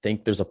really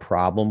think there's a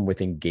problem with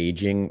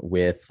engaging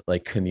with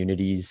like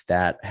communities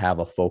that have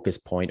a focus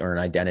point or an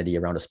identity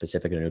around a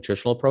specific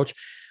nutritional approach.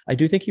 I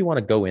do think you want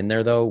to go in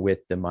there though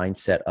with the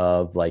mindset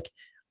of like,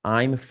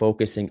 I'm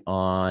focusing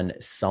on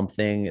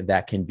something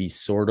that can be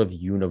sort of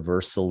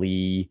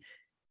universally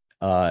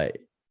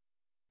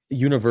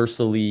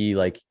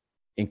like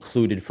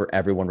included for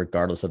everyone,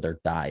 regardless of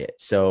their diet.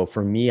 So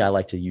for me, I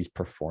like to use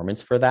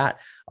performance for that.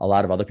 A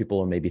lot of other people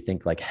will maybe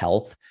think like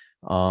health.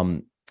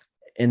 And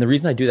the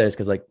reason I do that is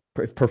because like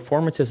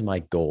performance is my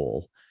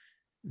goal.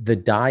 The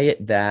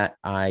diet that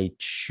I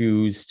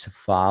choose to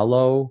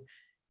follow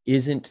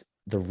isn't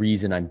the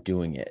reason I'm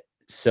doing it.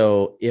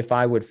 So if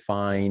I would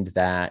find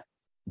that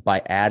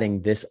by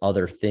adding this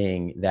other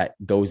thing that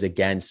goes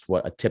against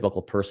what a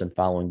typical person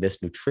following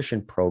this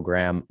nutrition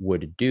program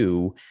would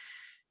do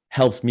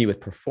helps me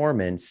with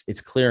performance, it's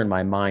clear in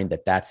my mind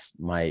that that's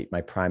my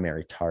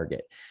primary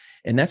target.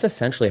 And that's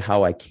essentially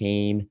how I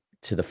came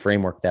to the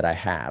framework that I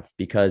have,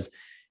 because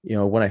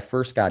when I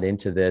first got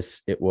into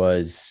this, it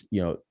was,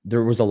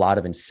 there was a lot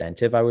of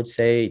incentive, I would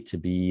say, to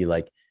be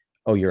like,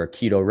 oh, you're a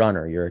keto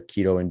runner, you're a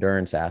keto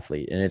endurance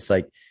athlete. And it's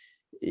like,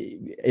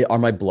 are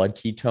my blood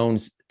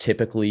ketones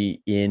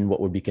typically in what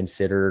would be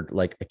considered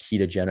like a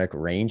ketogenic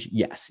range?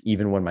 Yes.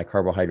 Even when my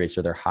carbohydrates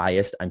are their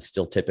highest, I'm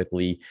still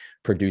typically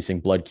producing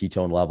blood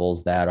ketone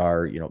levels that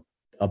are,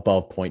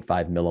 above 0.5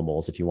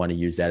 millimoles, if you want to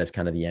use that as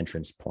kind of the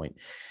entrance point.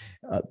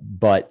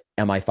 But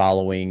am I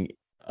following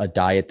a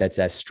diet that's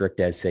as strict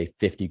as, say,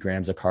 50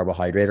 grams of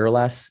carbohydrate or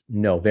less?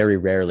 No, very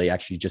rarely,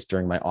 actually, just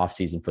during my off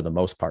season for the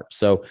most part.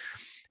 So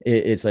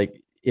it's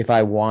like, if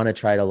I want to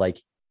try to like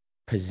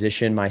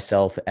position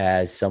myself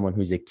as someone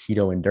who's a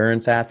keto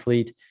endurance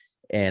athlete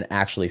and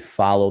actually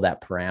follow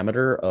that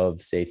parameter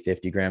of, say,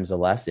 50 grams or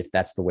less, if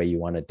that's the way you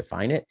want to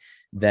define it,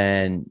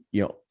 then,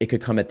 it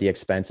could come at the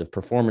expense of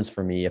performance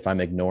for me if I'm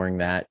ignoring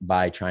that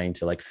by trying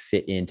to like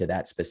fit into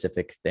that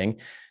specific thing.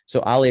 So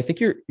Ali, I think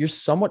you're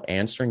somewhat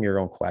answering your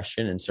own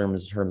question in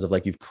terms of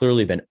like, you've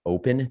clearly been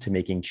open to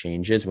making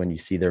changes when you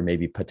see they're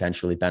maybe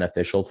potentially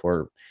beneficial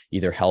for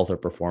either health or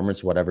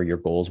performance, whatever your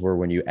goals were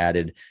when you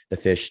added the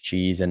fish,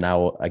 cheese, and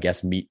now I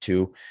guess meat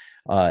too,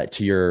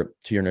 to your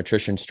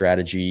nutrition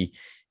strategy.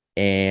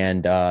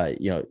 And,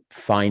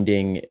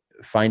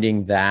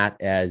 finding that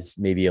as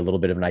maybe a little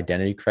bit of an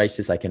identity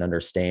crisis. I can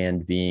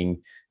understand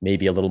being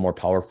maybe a little more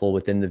powerful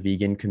within the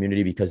vegan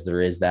community, because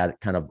there is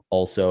that kind of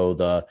also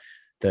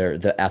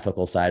the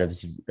ethical side of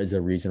is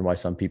a reason why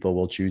some people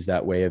will choose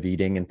that way of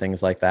eating and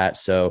things like that.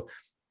 So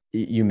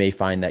you may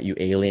find that you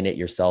alienate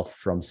yourself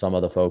from some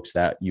of the folks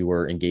that you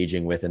were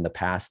engaging with in the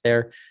past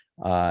there.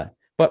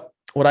 But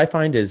what I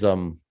find is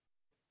a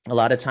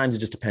lot of times it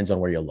just depends on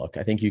where you look.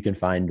 I think you can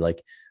find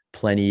like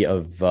plenty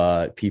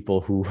of people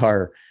who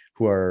are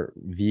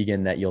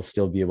vegan that you'll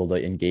still be able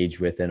to engage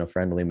with in a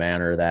friendly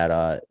manner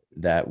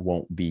that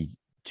won't be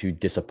too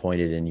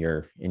disappointed in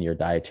your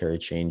dietary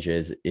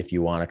changes, if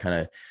you want to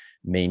kind of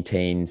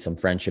maintain some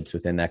friendships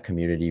within that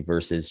community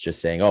versus just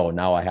saying, oh,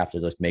 now I have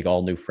to just make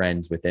all new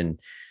friends within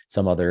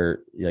some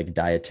other like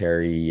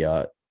dietary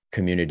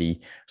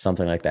community,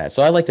 something like that.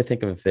 So I like to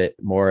think of it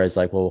more as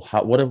like, well,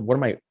 what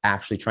am I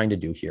actually trying to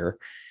do here?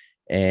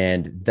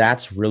 And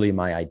that's really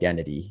my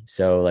identity.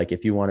 So like,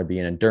 if you want to be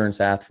an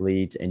endurance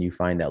athlete and you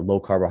find that low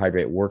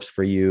carbohydrate works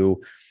for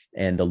you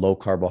and the low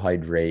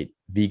carbohydrate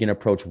vegan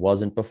approach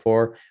wasn't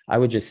before, I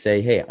would just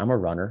say, hey, I'm a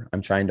runner.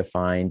 I'm trying to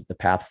find the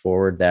path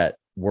forward that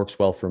works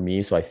well for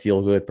me, so I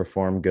feel good,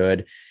 perform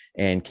good,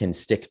 and can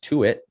stick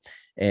to it.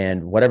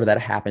 And whatever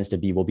that happens to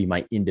be will be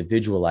my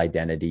individual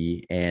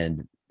identity.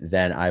 And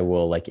then I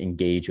will like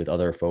engage with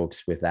other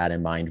folks with that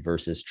in mind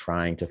versus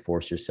trying to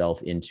force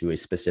yourself into a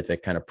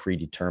specific kind of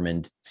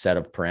predetermined set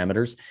of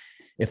parameters,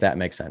 if that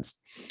makes sense.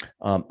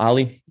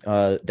 Ali,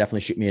 definitely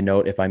shoot me a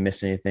note if I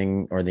missed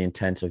anything or the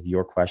intent of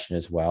your question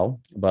as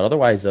well. But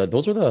otherwise,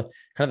 those are the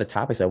kind of the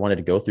topics I wanted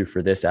to go through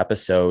for this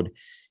episode.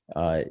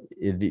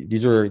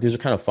 These are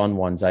kind of fun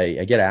ones.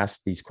 I get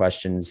asked these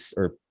questions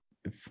or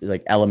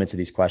like elements of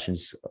these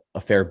questions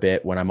a fair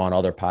bit when I'm on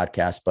other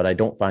podcasts, but I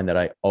don't find that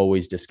I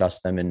always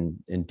discuss them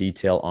in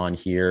detail on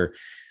here.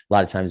 A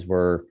lot of times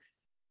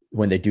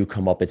when they do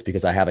come up, it's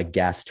because I have a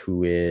guest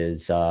who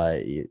is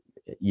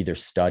either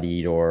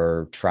studied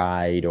or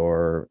tried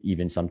or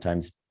even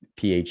sometimes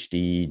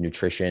PhD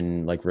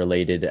nutrition like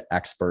related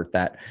expert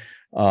that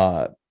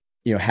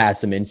has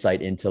some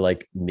insight into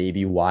like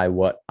maybe why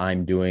what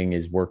I'm doing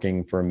is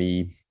working for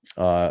me,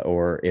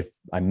 or if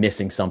I'm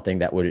missing something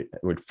that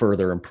would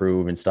further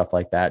improve and stuff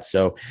like that.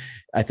 So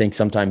I think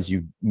sometimes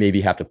you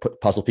maybe have to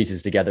put puzzle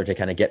pieces together to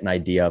kind of get an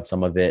idea of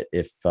some of it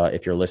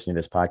if you're listening to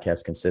this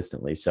podcast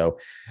consistently. So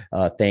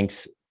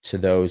thanks to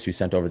those who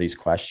sent over these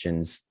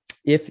questions.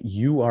 If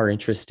you are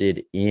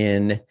interested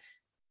in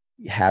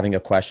having a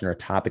question or a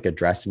topic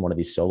addressed in one of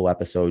these solo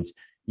episodes,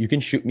 you can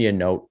shoot me a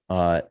note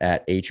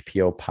at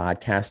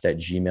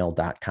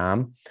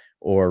hpopodcast@gmail.com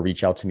or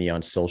reach out to me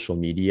on social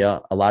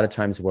media. A lot of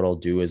times what I'll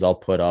do is I'll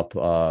put up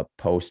a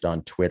post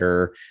on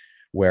Twitter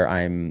where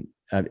I'm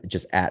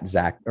just at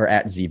Zach or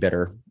at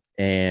zbitter,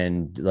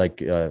 and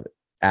like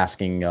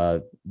asking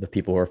the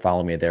people who are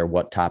following me there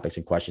what topics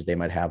and questions they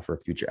might have for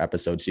future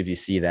episodes. So if you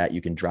see that,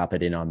 you can drop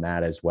it in on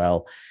that as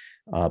well.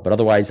 But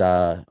otherwise,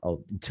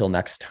 until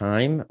next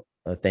time,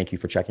 thank you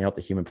for checking out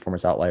the Human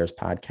Performance Outliers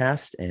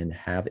podcast, and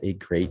have a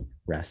great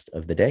rest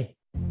of the day.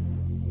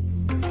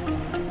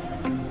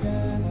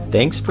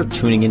 Thanks for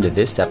tuning into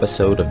this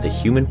episode of the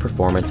Human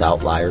Performance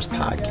Outliers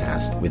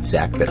podcast with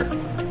Zach Bitter.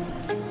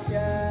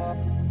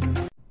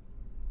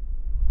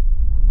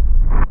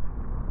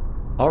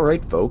 All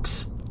right,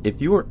 folks.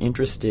 If you are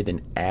interested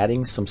in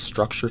adding some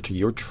structure to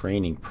your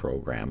training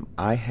program,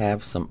 I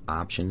have some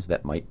options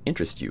that might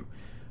interest you.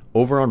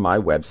 Over on my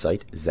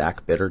website,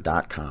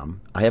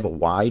 zachbitter.com, I have a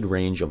wide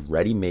range of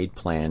ready-made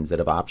plans that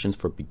have options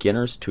for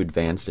beginners to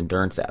advanced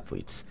endurance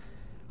athletes.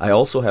 I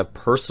also have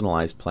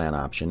personalized plan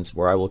options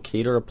where I will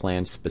cater a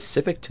plan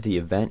specific to the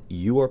event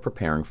you are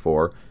preparing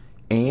for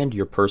and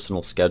your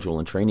personal schedule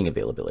and training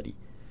availability.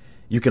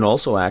 You can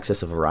also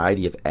access a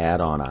variety of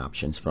add-on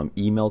options from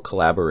email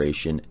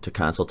collaboration to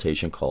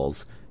consultation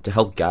calls to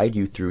help guide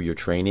you through your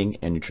training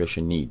and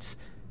nutrition needs.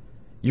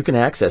 You can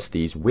access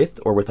these with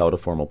or without a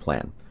formal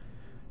plan.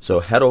 So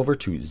head over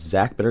to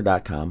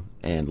zachbitter.com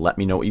and let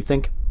me know what you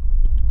think.